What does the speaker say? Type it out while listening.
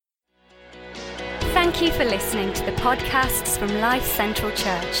Thank you for listening to the podcasts from Life Central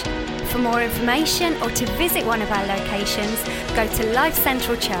Church. For more information or to visit one of our locations, go to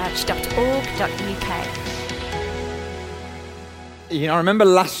lifecentralchurch.org.uk. You know, I remember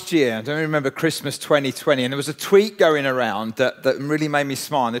last year, I don't remember Christmas 2020, and there was a tweet going around that really made me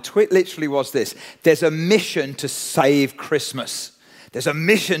smile. And the tweet literally was this: there's a mission to save Christmas. There's a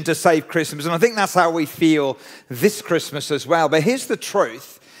mission to save Christmas. And I think that's how we feel this Christmas as well. But here's the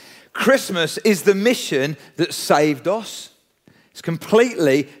truth. Christmas is the mission that saved us. It's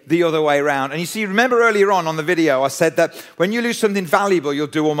completely the other way around. And you see, remember earlier on the video, I said that when you lose something valuable, you'll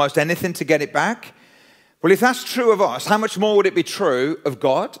do almost anything to get it back. Well, if that's true of us, how much more would it be true of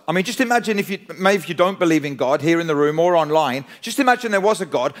God? I mean, just imagine if you don't believe in God here in the room or online, just imagine there was a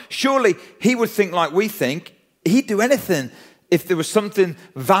God. Surely he would think like we think. He'd do anything. If there was something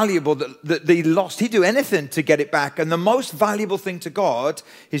valuable that he lost, he'd do anything to get it back. And the most valuable thing to God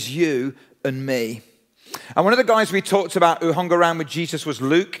is you and me. And one of the guys we talked about who hung around with Jesus was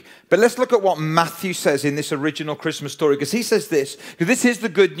Luke. But let's look at what Matthew says in this original Christmas story, because he says this, because this is the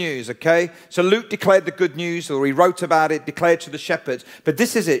good news, okay? So Luke declared the good news, or he wrote about it, declared to the shepherds. But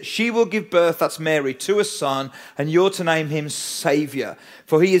this is it. She will give birth, that's Mary, to a son, and you're to name him Savior.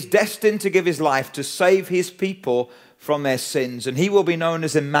 For he is destined to give his life to save his people from their sins. And he will be known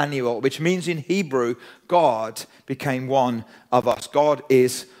as Emmanuel, which means in Hebrew, God became one of us. God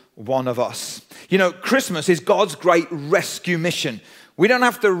is one of us. You know, Christmas is God's great rescue mission. We don't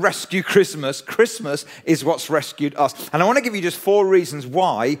have to rescue Christmas. Christmas is what's rescued us. And I want to give you just 4 reasons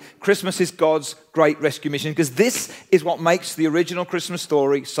why Christmas is God's great rescue mission, because this is what makes the original Christmas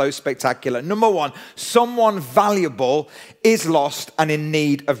story so spectacular. Number 1, someone valuable is lost and in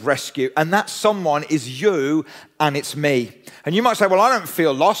need of rescue. And that someone is you and it's me. And you might say, well, I don't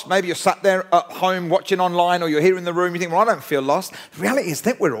feel lost. Maybe you're sat there at home watching online, or you're here in the room. You think, well, I don't feel lost. The reality is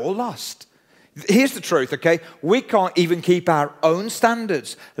that we're all lost. Here's the truth, okay? We can't even keep our own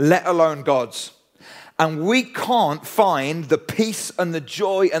standards, let alone God's. And we can't find the peace and the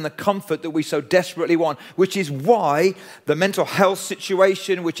joy and the comfort that we so desperately want, which is why the mental health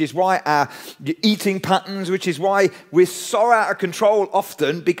situation, which is why our eating patterns, which is why we're so out of control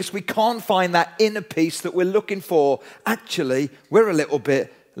often, because we can't find that inner peace that we're looking for. Actually, we're a little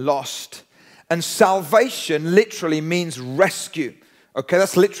bit lost. And salvation literally means rescue. Okay,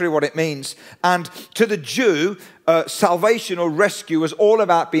 that's literally what it means. And to the Jew, salvation or rescue was all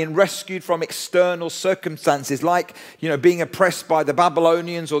about being rescued from external circumstances, like, being oppressed by the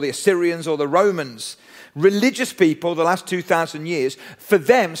Babylonians or the Assyrians or the Romans. Religious people, the last 2,000 years, for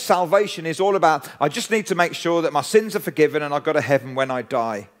them, salvation is all about, I just need to make sure that my sins are forgiven and I go to heaven when I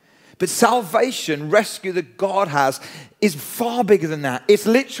die. But salvation, rescue that God has, is far bigger than that. It's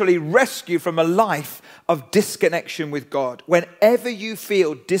literally rescue from a life of disconnection with God. Whenever you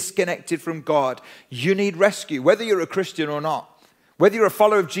feel disconnected from God, you need rescue, whether you're a Christian or not, whether you're a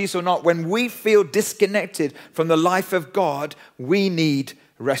follower of Jesus or not. When we feel disconnected from the life of God, we need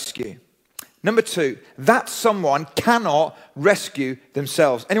rescue. Number 2, that someone cannot rescue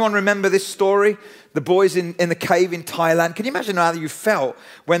themselves. Anyone remember this story? The boys in the cave in Thailand. Can you imagine how you felt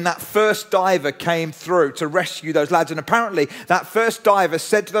when that first diver came through to rescue those lads? And apparently that first diver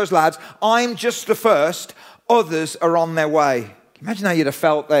said to those lads, I'm just the first, others are on their way. Can you imagine how you'd have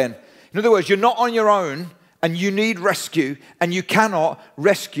felt then? In other words, you're not on your own and you need rescue, and you cannot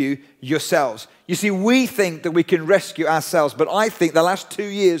rescue yourselves. You see, we think that we can rescue ourselves, but I think the last 2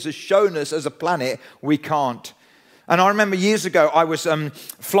 years has shown us as a planet we can't. And I remember years ago, I was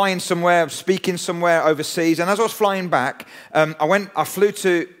flying somewhere, speaking somewhere overseas, and as I was flying back, I flew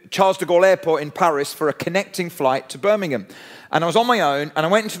to Charles de Gaulle Airport in Paris for a connecting flight to Birmingham. And I was on my own, and I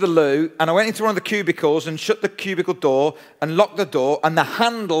went into the loo, and I went into one of the cubicles and shut the cubicle door and locked the door, and the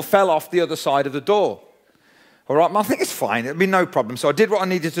handle fell off the other side of the door. All right, I think it's fine. It'll be no problem. So I did what I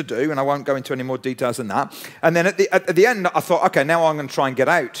needed to do, and I won't go into any more details than that. And then at the end, I thought, okay, now I'm going to try and get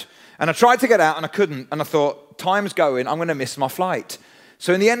out. And I tried to get out, and I couldn't. And I thought, time's going. I'm going to miss my flight.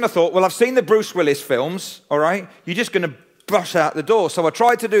 So in the end, I thought, well, I've seen the Bruce Willis films, all right? You're just going to brush out the door. So I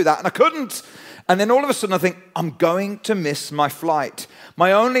tried to do that, and I couldn't. And then all of a sudden I think, I'm going to miss my flight.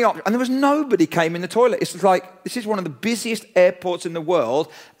 My only option, and there was nobody came in the toilet. It's like, this is one of the busiest airports in the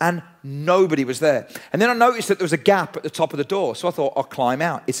world, and nobody was there. And then I noticed that there was a gap at the top of the door. So I thought, I'll climb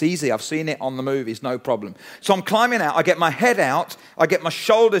out. It's easy. I've seen it on the movies, no problem. So I'm climbing out. I get my head out. I get my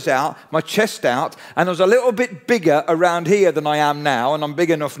shoulders out, my chest out. And I was a little bit bigger around here than I am now, and I'm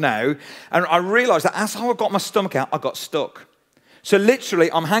big enough now. And I realized that as I got my stomach out, I got stuck. So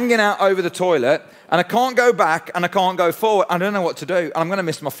literally, I'm hanging out over the toilet, and I can't go back, and I can't go forward. I don't know what to do, and I'm going to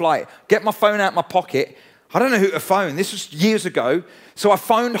miss my flight. Get my phone out of my pocket, I don't know who to phone. This was years ago. So I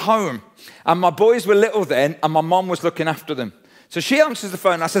phoned home, and my boys were little then, and my mom was looking after them. So she answers the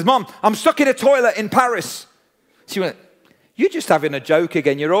phone, and I says, Mom, I'm stuck in a toilet in Paris. She went, you're just having a joke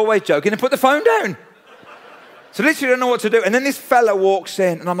again. You're always joking. And put the phone down. So literally don't know what to do. And then this fella walks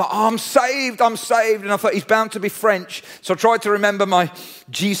in, and I'm like, oh, I'm saved. And I thought, he's bound to be French. So I tried to remember my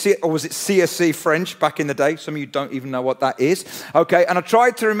GC, or was it CSC French back in the day? Some of you don't even know what that is. Okay, and I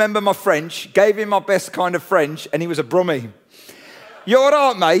tried to remember my French, gave him my best kind of French, and he was a brummie. You're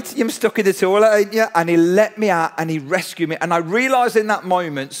all right, mate. You're stuck in the toilet, ain't you? And he let me out, and he rescued me. And I realized in that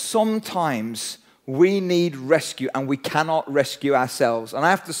moment, sometimes we need rescue, and we cannot rescue ourselves. And I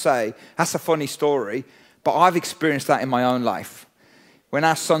have to say, that's a funny story, but I've experienced that in my own life. When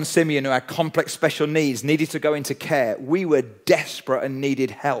our son Simeon, who had complex special needs, needed to go into care, we were desperate and needed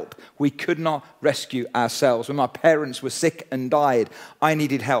help. We could not rescue ourselves. When my parents were sick and died, I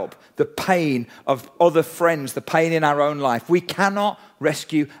needed help. The pain of other friends, the pain in our own life. We cannot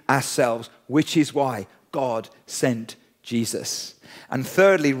rescue ourselves, which is why God sent Jesus. And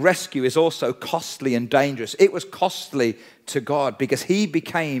thirdly, rescue is also costly and dangerous. It was costly to God because he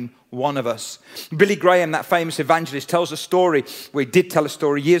became one of us. Billy Graham, that famous evangelist, tells a story. We did tell a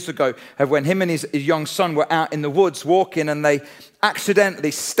story years ago of when him and his young son were out in the woods walking, and they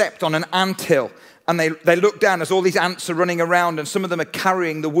accidentally stepped on an anthill. And they look down as all these ants are running around, and some of them are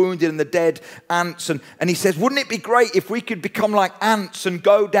carrying the wounded and the dead ants. And he says, wouldn't it be great if we could become like ants and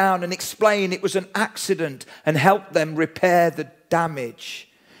go down and explain it was an accident and help them repair the damage?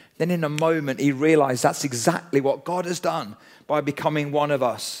 Then in a moment, he realized that's exactly what God has done by becoming one of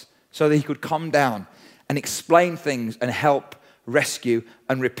us, so that he could come down and explain things and help rescue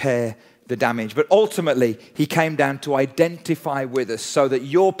and repair the damage. But ultimately, he came down to identify with us so that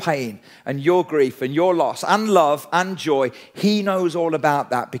your pain and your grief and your loss and love and joy, he knows all about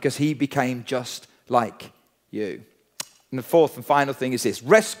that because he became just like you. And the fourth and final thing is this: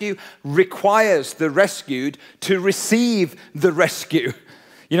 rescue requires the rescued to receive the rescue.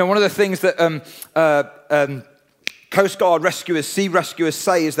 You know, one of the things that Coast Guard rescuers, sea rescuers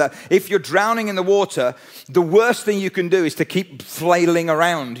say is that if you're drowning in the water, the worst thing you can do is to keep flailing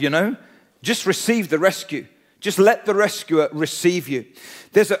around, you know? Just receive the rescue. Just let the rescuer receive you.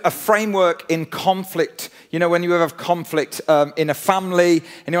 There's a framework in conflict. You know, when you have conflict in a family,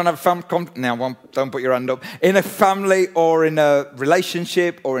 anyone have a conflict? Now, don't put your hand up. In a family or in a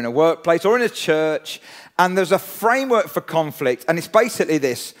relationship or in a workplace or in a church, and there's a framework for conflict, and it's basically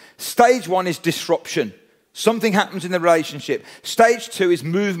this. Stage one is disruption. Something happens in the relationship. Stage two is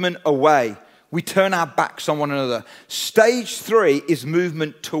movement away. We turn our backs on one another. Stage three is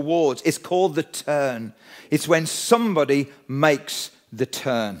movement towards. It's called the turn. It's when somebody makes the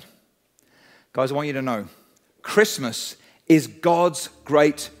turn. Guys, I want you to know, Christmas is God's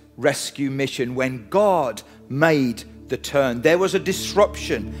great rescue mission. When God made the turn, there was a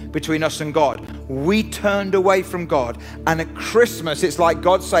disruption between us and God. We turned away from God, and at Christmas it's like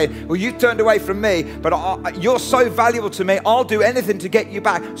God saying, well, you turned away from me, but you're so valuable to me, I'll do anything to get you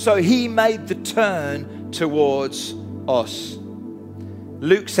back. So he made the turn towards us.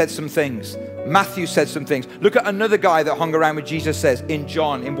 Luke said some things. Matthew said some things. Look at another guy that hung around with Jesus. Says in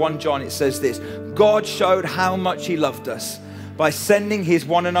 1 John it says this: God showed how much he loved us by sending his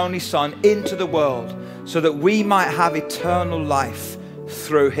one and only son into the world so that we might have eternal life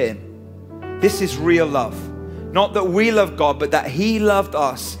through him. This is real love. Not that we love God, but that he loved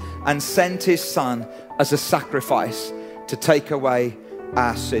us and sent his son as a sacrifice to take away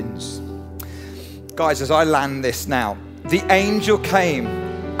our sins. Guys, as I land this now, the angel came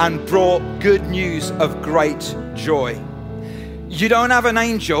and brought good news of great joy. You don't have an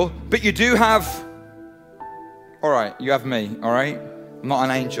angel, but you do have, all right, you have me, all right? I'm not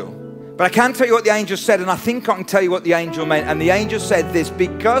an angel. But I can tell you what the angel said, and I think I can tell you what the angel meant. And the angel said this: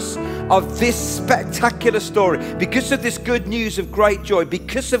 because of this spectacular story, because of this good news of great joy,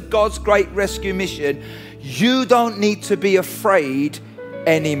 because of God's great rescue mission, you don't need to be afraid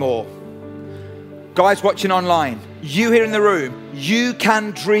anymore. Guys watching online, you here in the room, you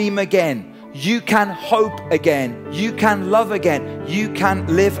can dream again. You can hope again. You can love again. You can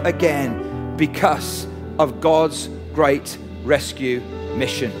live again because of God's great rescue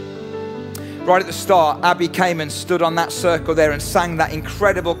mission. Right at the start, Abby came and stood on that circle there and sang that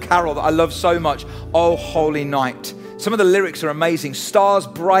incredible carol that I love so much, "Oh Holy Night." Some of the lyrics are amazing. Stars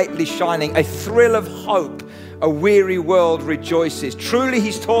brightly shining, a thrill of hope, a weary world rejoices. Truly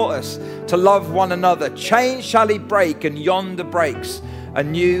he's taught us to love one another. Chains shall he break, and yonder breaks a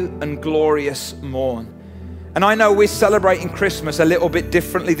new and glorious morn. And I know we're celebrating Christmas a little bit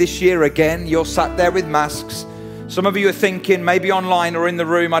differently this year again. You're sat there with masks. Some of you are thinking, maybe online or in the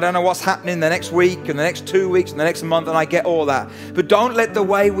room, I don't know what's happening the next week and the next 2 weeks and the next month, and I get all that. But don't let the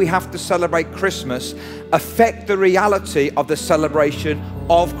way we have to celebrate Christmas affect the reality of the celebration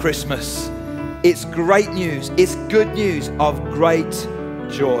of Christmas. It's great news. It's good news of great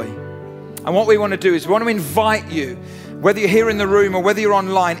joy. And what we want to do is we want to invite you, whether you're here in the room or whether you're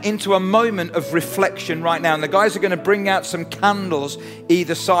online, into a moment of reflection right now. And the guys are going to bring out some candles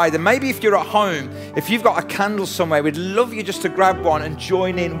either side. And maybe if you're at home, if you've got a candle somewhere, we'd love you just to grab one and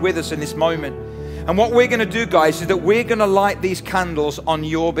join in with us in this moment. And what we're going to do, guys, is that we're going to light these candles on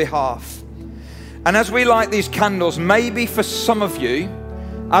your behalf. And as we light these candles, maybe for some of you,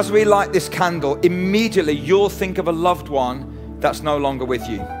 as we light this candle, immediately you'll think of a loved one that's no longer with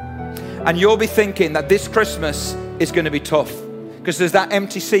you. And you'll be thinking that this Christmas is going to be tough because there's that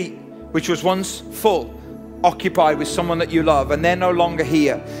empty seat which was once full, occupied with someone that you love, and they're no longer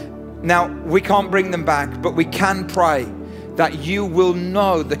here. Now, we can't bring them back, but we can pray that you will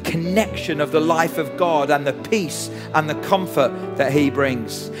know the connection of the life of God and the peace and the comfort that He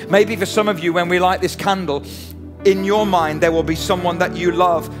brings. Maybe for some of you, when we light this candle, in your mind there will be someone that you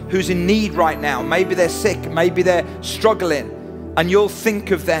love who's in need right now. Maybe they're sick, maybe they're struggling, and you'll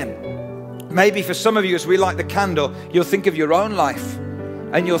think of them. Maybe for some of you, as we light the candle, you'll think of your own life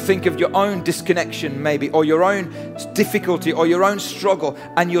and you'll think of your own disconnection maybe, or your own difficulty or your own struggle,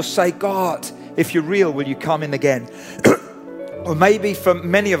 and you'll say, God, if you're real, will you come in again? Or maybe for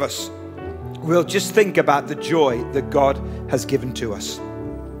many of us, we'll just think about the joy that God has given to us.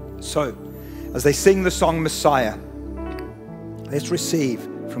 So, as they sing the song Messiah, let's receive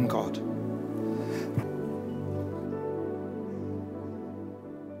from God.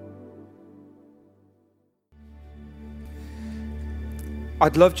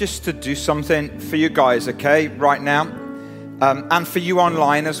 I'd love just to do something for you guys, okay, right now, and for you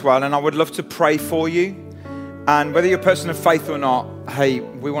online as well. And I would love to pray for you. And whether you're a person of faith or not, hey,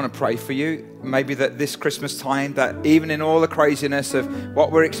 we want to pray for you. Maybe that this Christmas time, that even in all the craziness of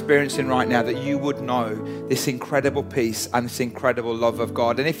what we're experiencing right now, that you would know this incredible peace and this incredible love of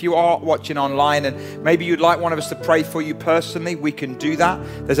God. And if you are watching online and maybe you'd like one of us to pray for you personally, we can do that.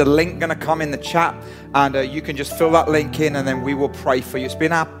 There's a link going to come in the chat, and you can just fill that link in and then we will pray for you. It's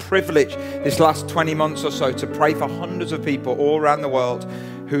been our privilege this last 20 months or so to pray for hundreds of people all around the world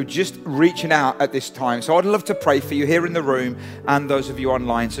who just reaching out at this time. So I'd love to pray for you here in the room and those of you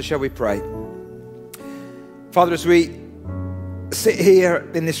online. So shall we pray? Father, as we sit here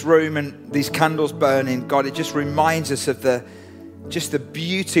in this room and these candles burning, God, it just reminds us of the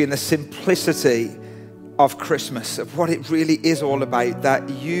beauty and the simplicity of Christmas, of what it really is all about, that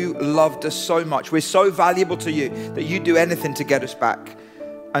you loved us so much. We're so valuable to you that you'd do anything to get us back.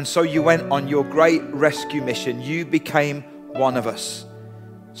 And so you went on your great rescue mission. You became one of us,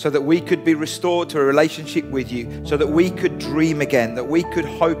 so that we could be restored to a relationship with you, so that we could dream again, that we could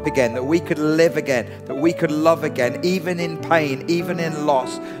hope again, that we could live again, that we could love again, even in pain, even in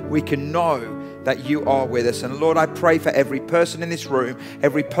loss. We can know that you are with us. And Lord, I pray for every person in this room,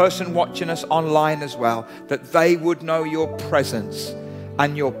 every person watching us online as well, that they would know your presence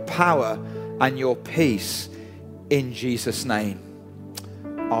and your power and your peace in Jesus' name.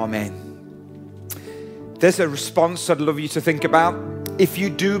 Amen. There's a response I'd love you to think about. If you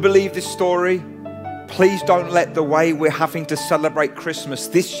do believe this story, please don't let the way we're having to celebrate Christmas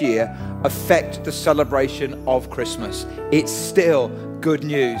this year affect the celebration of Christmas. It's still good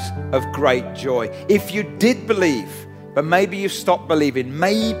news of great joy. If you did believe, but maybe you've stopped believing,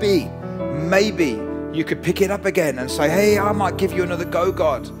 maybe you could pick it up again and say, hey, I might give you another go,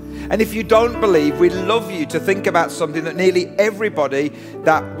 God. And if you don't believe, we'd love you to think about something that nearly everybody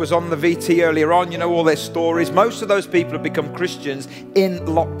that was on the VT earlier on, you know all their stories. Most of those people have become Christians in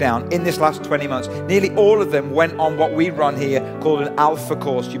lockdown in this last 20 months. Nearly all of them went on what we run here called an Alpha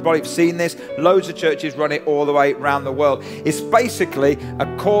course. You've probably seen this. Loads of churches run it all the way around the world. It's basically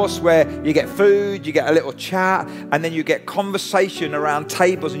a course where you get food, you get a little chat, and then you get conversation around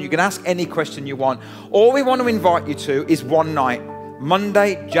tables, and you can ask any question you want. All we want to invite you to is one night.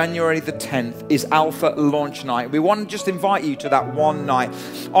 Monday, January the 10th is Alpha launch night. We want to just invite you to that one night.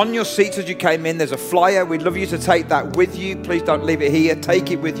 On your seats as you came in, there's a flyer. We'd love you to take that with you. Please don't leave it here. Take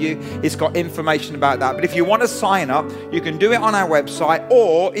it with you. It's got information about that. But if you want to sign up, you can do it on our website,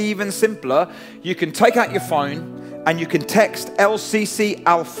 or even simpler, you can take out your phone and you can text LCC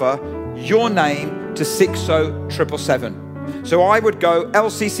Alpha, your name, to 60777. So I would go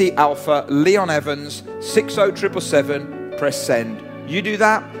LCC Alpha, Leon Evans, 60777, press send. You do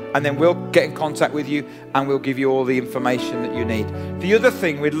that, and then we'll get in contact with you and we'll give you all the information that you need. The other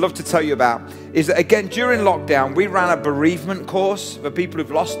thing we'd love to tell you about is that, again, during lockdown, we ran a bereavement course for people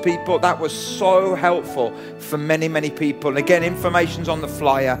who've lost people. That was so helpful for many, many people. And again, information's on the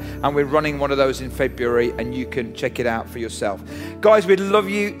flyer, and we're running one of those in February, and you can check it out for yourself. Guys, we'd love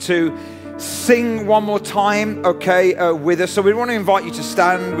you to sing one more time, okay, with us. So we want to invite you to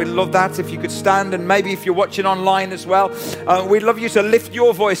stand. We'd love that if you could stand, and maybe if you're watching online as well, we'd love you to lift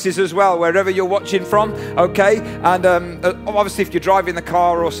your voices as well, wherever you're watching from, okay? And obviously if you're driving the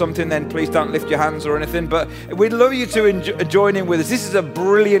car or something, then please don't lift your hands or anything, but we'd love you to join in with us. This is a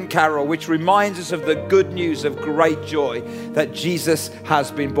brilliant carol which reminds us of the good news of great joy that Jesus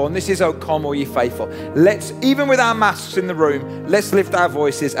has been born. This is O Come All Ye Faithful. Let's, even with our masks in the room, let's lift our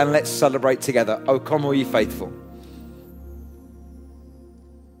voices and let's celebrate together. O come all ye faithful.